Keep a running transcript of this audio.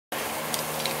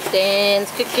Dan's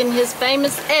cooking his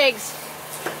famous eggs.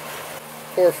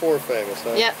 4-4 famous,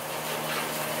 huh? Yep.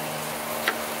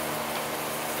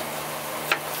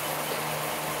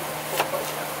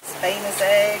 Famous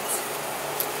eggs.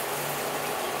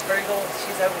 Frugal,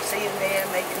 she's overseeing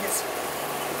Dan making his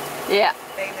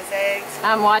famous eggs.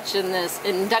 I'm watching this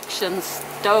induction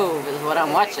stove is what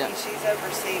I'm watching. She's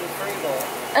overseeing Frugal.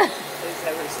 Who's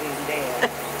overseeing Dan.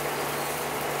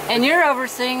 And you're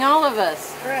overseeing all of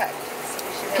us. Correct. So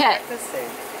we should have breakfast soon.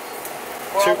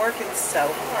 We're all working so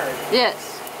hard.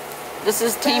 Yes. This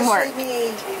is teamwork. Especially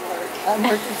me. I'm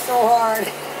working so hard.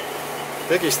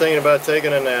 Vicky's thinking about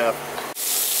taking a nap.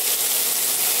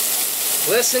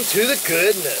 Listen to the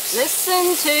goodness.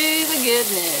 Listen to the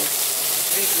goodness.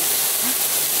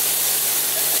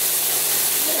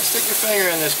 Yeah, stick your finger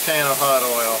in this pan of hot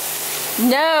oil.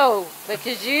 No,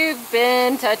 because you've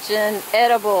been touching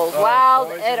edibles,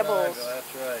 wild edibles. Ivy,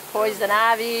 that's right. Poison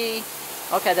ivy.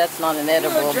 Okay, that's not an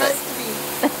edible, You don't but trust me.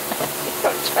 you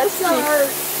don't trust me. Don't hurt.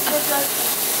 You don't trust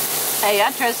me. Hey,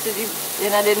 I trusted you,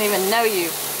 and I didn't even know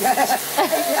you.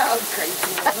 Yeah, I'm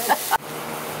crazy woman.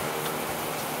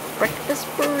 Breakfast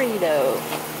burrito.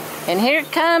 And here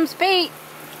comes Pete.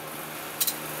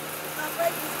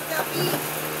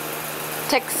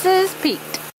 Texas Pete.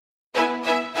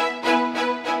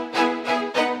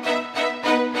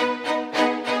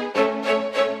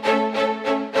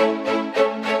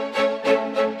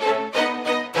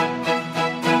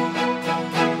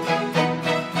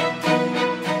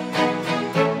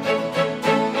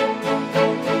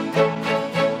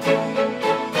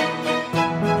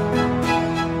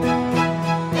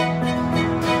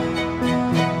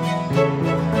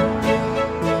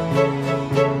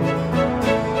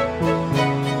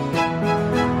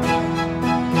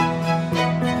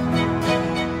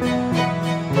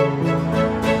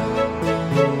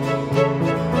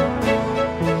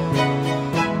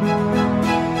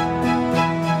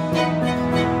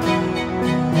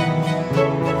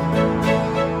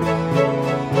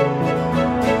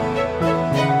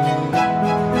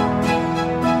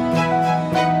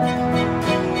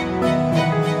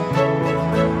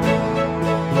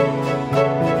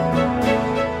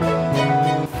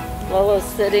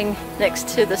 Sitting next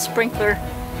to the sprinkler.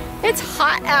 It's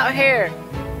hot out here.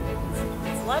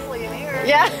 It's lovely in here.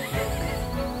 Yeah.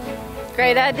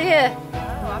 Great idea. Oh,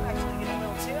 I'm actually getting a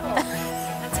little chill.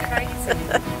 That's crazy.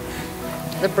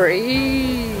 The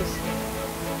breeze.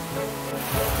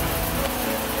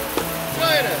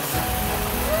 Join us.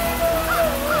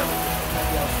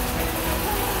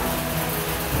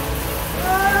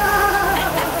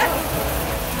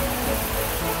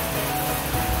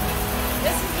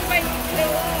 This is the way you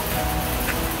cool off.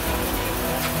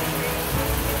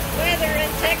 Weather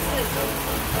in Texas.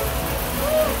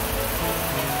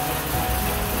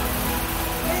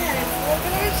 Man, it's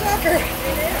looking like a sucker.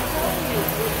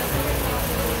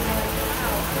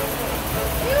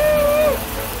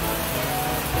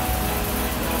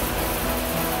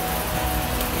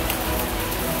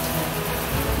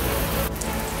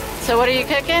 So what are you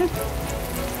cooking?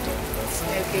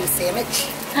 Snow goose sandwich.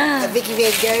 A Vicky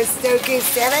Van Gogh snow goose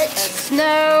sandwich.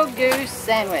 Snow goose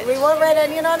sandwich. We want red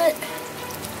onion on it.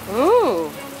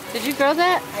 Ooh. Did you grow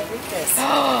that? I read this.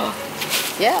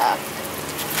 Yeah.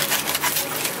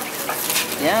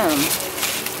 Yum.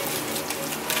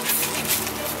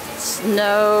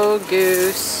 Snow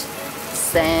goose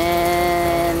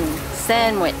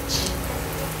sandwich.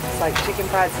 It's like chicken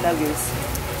fried snow goose.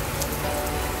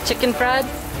 Chicken fried?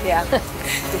 Yeah.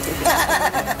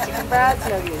 Chicken fried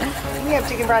snow goose. We have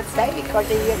chicken fried steak. Like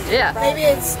they have Yeah. Maybe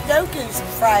it's snow goose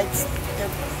fried snow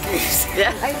goose.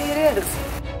 Yeah. Maybe it is.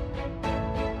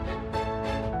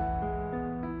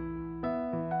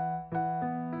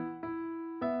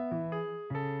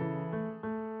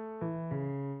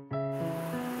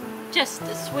 Just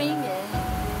a swinging.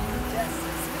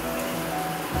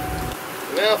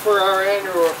 Now for our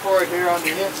annual report here on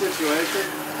the ant situation,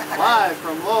 live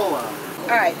from Lola.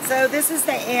 Alright, so this is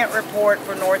the ant report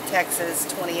for North Texas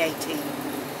 2018.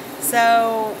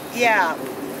 So, yeah,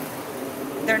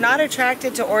 they're not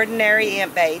attracted to ordinary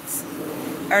ant baits,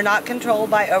 are not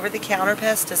controlled by over-the-counter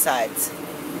pesticides,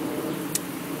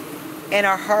 and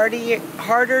are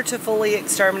harder to fully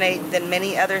exterminate than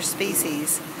many other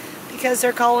species because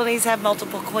their colonies have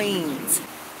multiple queens.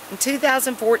 In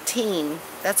 2014,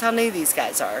 that's how new these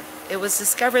guys are, it was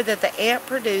discovered that the ant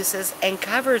produces and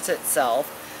covers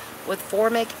itself with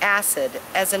formic acid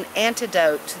as an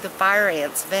antidote to the fire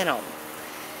ant's venom.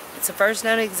 It's the first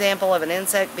known example of an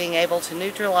insect being able to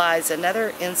neutralize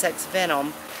another insect's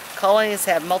venom. Colonies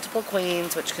have multiple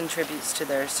queens, which contributes to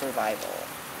their survival.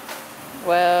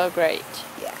 Well, great.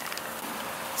 Yeah.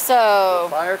 So,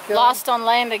 Fire kill? Lost on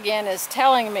Land again is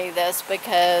telling me this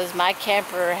because my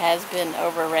camper has been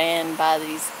overran by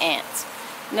these ants.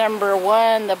 Number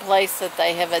one, the place that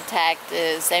they have attacked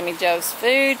is Sammy Joe's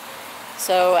Food.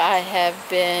 So I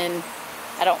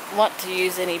don't want to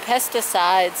use any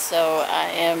pesticides, so I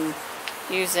am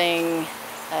using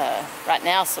right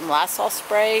now some Lysol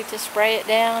spray to spray it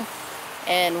down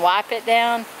and wipe it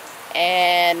down.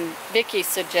 And Vicky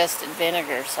suggested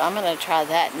vinegar, so I'm going to try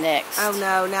that next. Oh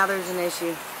no, now there's an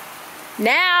issue.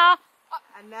 Now,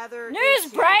 Another news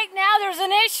issue. break, now there's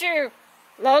an issue.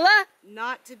 Lola?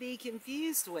 Not to be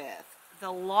confused with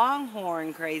the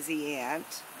longhorn crazy ant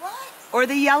What? or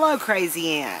the yellow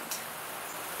crazy ant.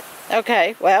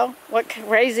 Okay, well, what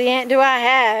crazy ant do I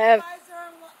have?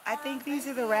 I think these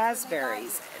are the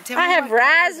raspberries. Tell I me have what color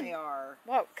ras- they are.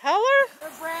 What color? They're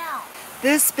brown.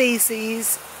 This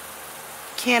species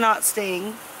cannot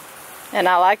sting. And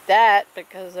I like that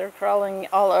because they're crawling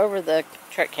all over the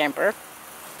truck camper.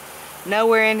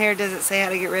 Nowhere in here does it say how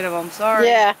to get rid of them. Sorry.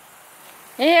 Yeah.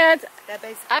 Yeah, That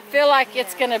basically I means feel you like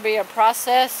it's can't. going to be a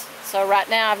process. So right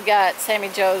now I've got Sammy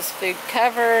Joe's Food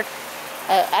covered.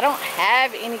 I don't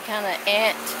have any kind of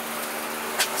ant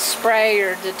spray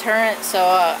or deterrent, so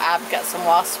I've got some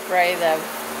wasp spray that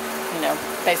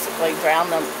I've, basically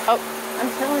drowned them. Oh, I'm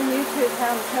telling YouTube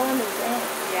how I'm killing these ants.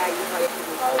 Yeah, you probably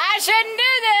shouldn't. I shouldn't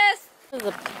do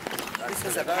this! This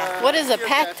is a path. What is a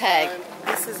path tag?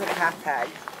 This is a path tag.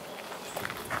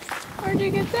 Where'd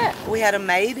you get that? We had them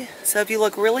made, so if you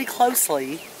look really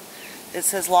closely, it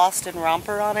says Lost in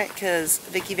Romper on it because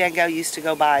Vicky Van Gogh used to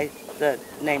go by the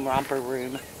name Romper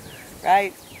Room,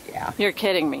 right? Yeah. You're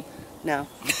kidding me. No.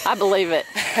 I believe it.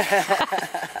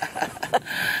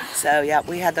 So yeah,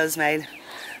 we had those made.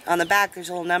 On the back, there's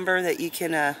a little number that you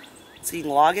can, so you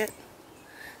can log it,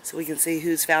 so we can see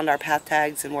who's found our path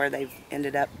tags and where they've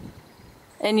ended up.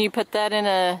 And you put that in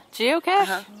a geocache?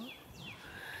 Uh-huh.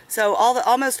 So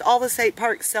almost all the state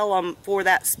parks sell them for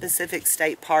that specific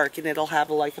state park, and it'll have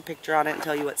like a picture on it and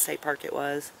tell you what state park it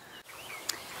was.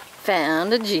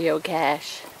 Found a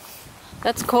geocache.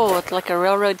 That's cool. It's like a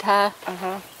railroad tie.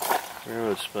 Uh-huh.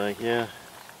 Railroad spike, yeah.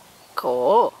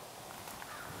 Cool.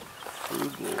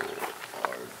 Frugal,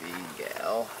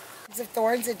 RVer. Of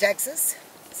thorns in Texas.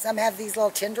 Some have these little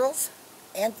tendrils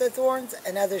and the thorns,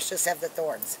 and others just have the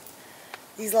thorns.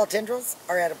 These little tendrils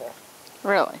are edible.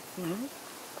 Really? Want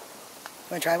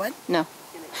to try one? No.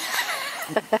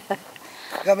 You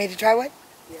want me to try one?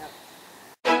 Yeah.